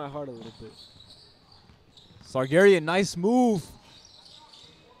hurts my heart a little bit. Zargarian, nice move.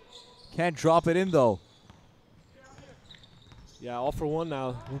 Can't drop it in, though. Yeah, all for one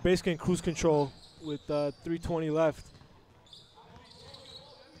now. We're basically in cruise control with 3:20 left.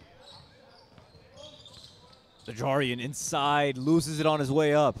 Najarian inside, loses it on his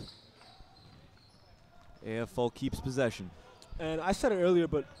way up. AFO keeps possession. And I said it earlier,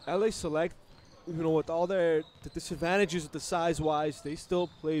 but LA Select, you know, with all the disadvantages with the size-wise, they still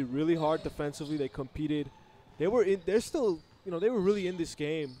played really hard defensively. They competed. They were in. They're still, you know, they were really in this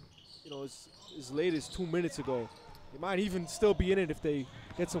game. You know, as late as 2 minutes ago. They might even still be in it if they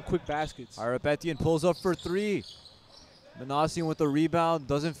get some quick baskets. Hyrapetian pulls up for three. Manasian with the rebound,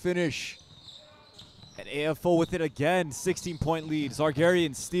 doesn't finish. And AFO with it again, 16-point lead.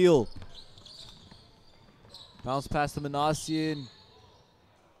 Zargarian steal. Bounce past to Manasian.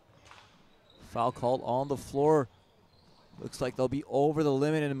 Foul called on the floor. Looks like they'll be over the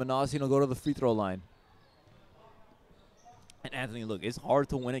limit, and Manasian will go to the free throw line. And Anthony, look, it's hard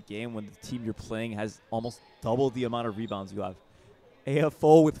to win a game when the team you're playing has almost double the amount of rebounds you have.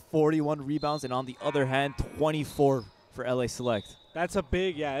 AFO with 41 rebounds, and on the other hand, 24 for LA Select. That's a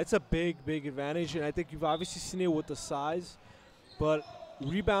big, yeah, it's a big advantage, and I think you've obviously seen it with the size. But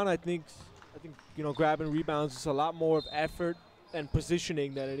rebound, I think, you know, grabbing rebounds is a lot more of effort and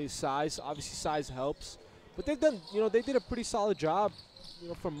positioning than it is size. Obviously, size helps, but they've done, you know, they did a pretty solid job, you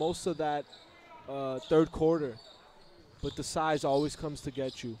know, for most of that third quarter. But the size always comes to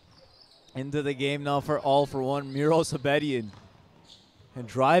get you. Into the game now for all for one, Miros Abedian. And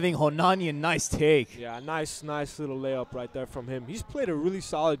driving Honanian, nice take. Yeah, nice little layup right there from him. He's played a really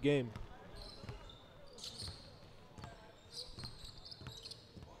solid game.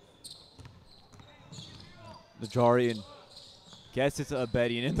 Najarian gets it to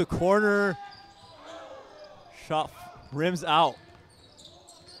Abedian in the corner. Shot rims out.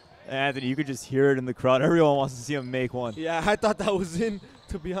 Anthony, you could just hear it in the crowd. Everyone wants to see him make one. Yeah, I thought that was in,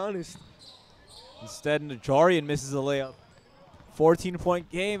 to be honest. Instead, Najarian misses a layup. 14-point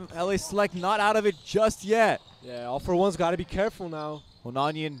game. LA Select not out of it just yet. Yeah, all for one's got to be careful now.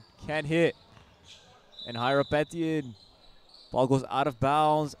 Honanian can't hit. And Hyrapetian. Ball goes out of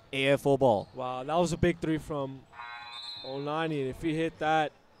bounds. AFO ball. Wow, that was a big three from Onanian. If he hit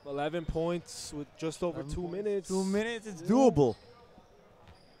that, 11 points with just over 2 minutes. 2 minutes, it's doable.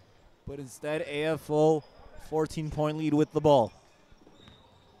 But instead, AFO, 14-point lead with the ball.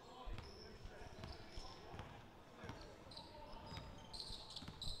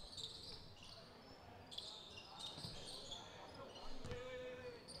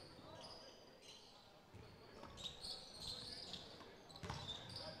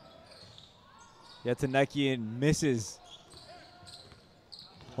 Yatanekian misses.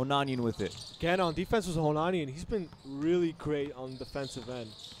 Honanian with it. Again, on defense was Honani, and he's been really great on the defensive end.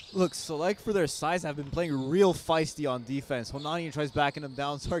 Look, Select for their size have been playing real feisty on defense. Honanian tries backing him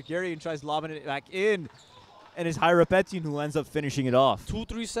down. Sargarian tries lobbing it back in. And it's Hyrapetian who ends up finishing it off.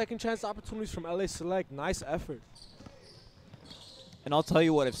 2-3 second chance opportunities from LA Select. Nice effort. And I'll tell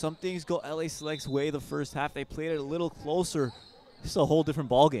you what, if some things go LA Select's way the first half, they played it a little closer, it's a whole different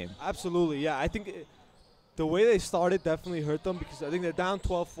ballgame. Absolutely, yeah. I think the way they started definitely hurt them because I think they're down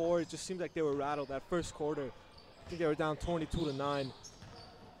 12-4. It just seemed like they were rattled that first quarter. I think they were down 22-9.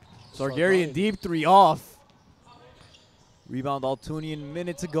 Sargarian deep three off. Rebound Altunian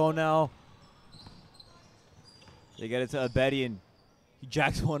minutes ago now. They get it to Abedian. He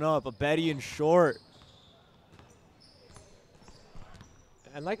jacks one up. Abedian short.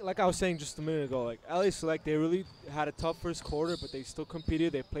 And like I was saying just a minute ago, like LA Select, they really had a tough first quarter, but they still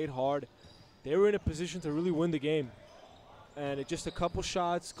competed. They played hard. They were in a position to really win the game. And it just a couple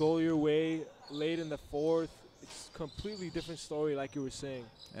shots go your way late in the fourth. It's a completely different story, like you were saying.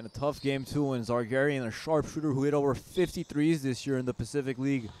 And a tough game, too, when Zargarian, a sharpshooter who hit over 50 threes this year in the Pacific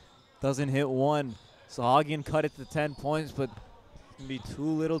League, doesn't hit one. Sahagian cut it to 10 points, but it's going to be too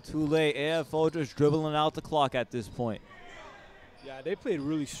little too late. AFO just dribbling out the clock at this point. Yeah, they played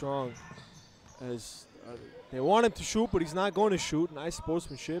really strong. As they want him to shoot, but he's not going to shoot. Nice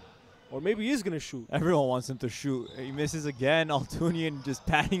sportsmanship. Or maybe he is going to shoot. Everyone wants him to shoot. He misses again. Altunian just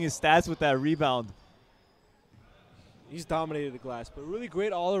padding his stats with that rebound. He's dominated the glass, but really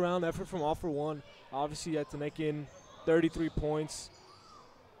great all-around effort from All for One. Obviously, Yatanekin, 33 points.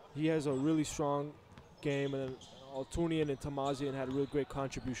 He has a really strong game, and then Altunian and Tamazian had really great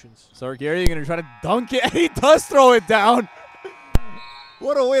contributions. Sargarian going to try to dunk it, and he does throw it down.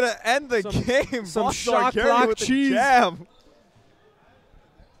 What a way to end the game. Some shot clock cheese. Jam.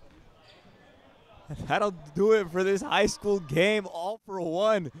 That'll do it for this high school game, All for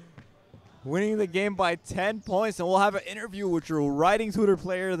One. Winning the game by 10 points, and we'll have an interview with your writing tutor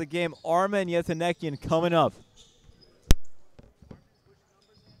player of the game, Armen Yatanekian, coming up.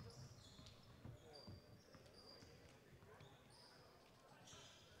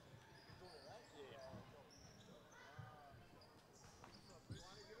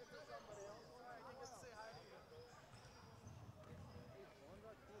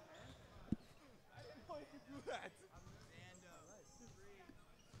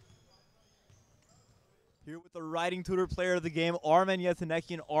 Here with the writing tutor player of the game, Armen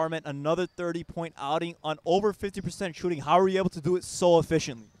Yatanekian. Armen, another 30-point outing on over 50% shooting. How were you able to do it so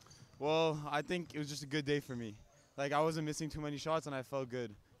efficiently? Well, I think it was just a good day for me. Like, I wasn't missing too many shots, and I felt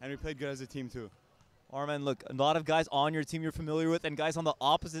good. And we played good as a team, too. Armen, look, a lot of guys on your team you're familiar with and guys on the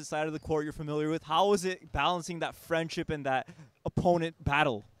opposite side of the court you're familiar with. How was it balancing that friendship and that opponent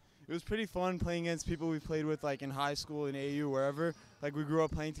battle? It was pretty fun playing against people we played with, like, in high school, in AU, wherever. Like, we grew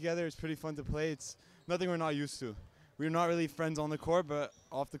up playing together. It's pretty fun to play. It's nothing we're not used to. We're not really friends on the court, but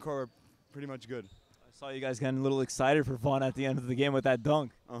off the court, we're pretty much good. I saw you guys getting a little excited for Vaughn at the end of the game with that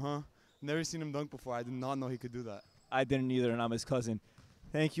dunk. Never seen him dunk before. I did not know he could do that. I didn't either, and I'm his cousin.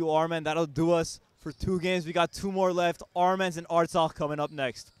 Thank you, Armen. That'll do us for 2 games. We got 2 more left. Armen's and Artsakh coming up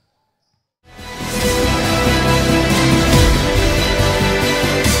next.